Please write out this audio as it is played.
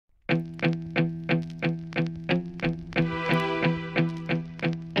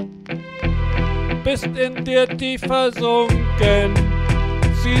Bist in dir tief versunken,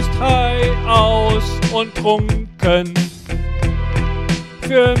 siehst high aus und trunken.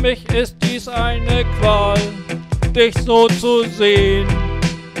 Für mich ist dies eine Qual, dich so zu sehen,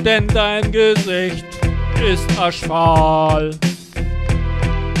 denn dein Gesicht ist aschfahl.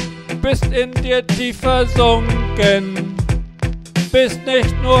 Bist in dir tief versunken, bist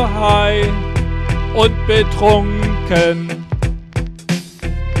nicht nur high und betrunken.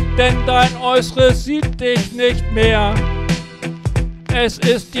 Denn dein Äußeres sieht dich nicht mehr, es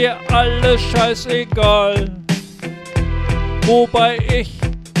ist dir alles scheißegal. Wobei ich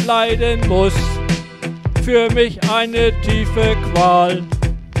leiden muss, für mich eine tiefe Qual.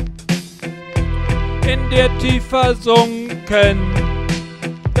 In dir tief versunken,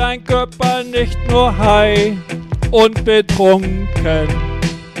 dein Körper nicht nur high und betrunken.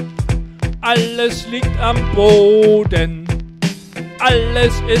 Alles liegt am Boden,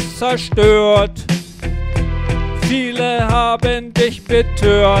 alles ist zerstört. Viele haben dich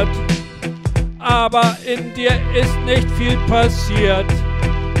betört, aber in dir ist nicht viel passiert.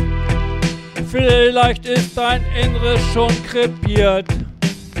 Vielleicht ist dein Inneres schon krepiert.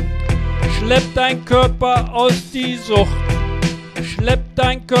 Schlepp dein Körper aus die Sucht, schlepp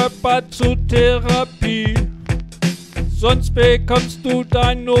dein Körper zur Therapie, sonst bekommst du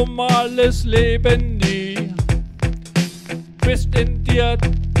dein normales Leben nie. Bist in dir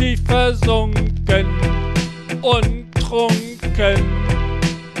tief versunken und trunken,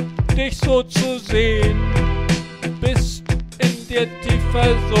 dich so zu sehen. Bist in dir tief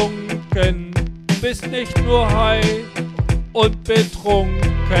versunken, bist nicht nur high und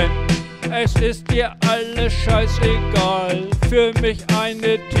betrunken. Es ist dir alles scheißegal, für mich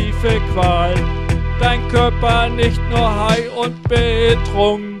eine tiefe Qual. Dein Körper nicht nur high und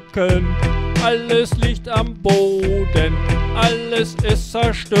betrunken. Alles liegt am Boden, alles ist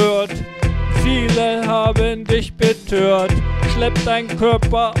zerstört. Viele haben dich betört. Schlepp dein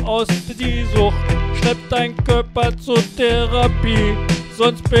Körper aus die Sucht, schlepp dein Körper zur Therapie,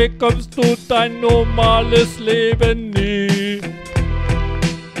 sonst bekommst du dein normales Leben nie.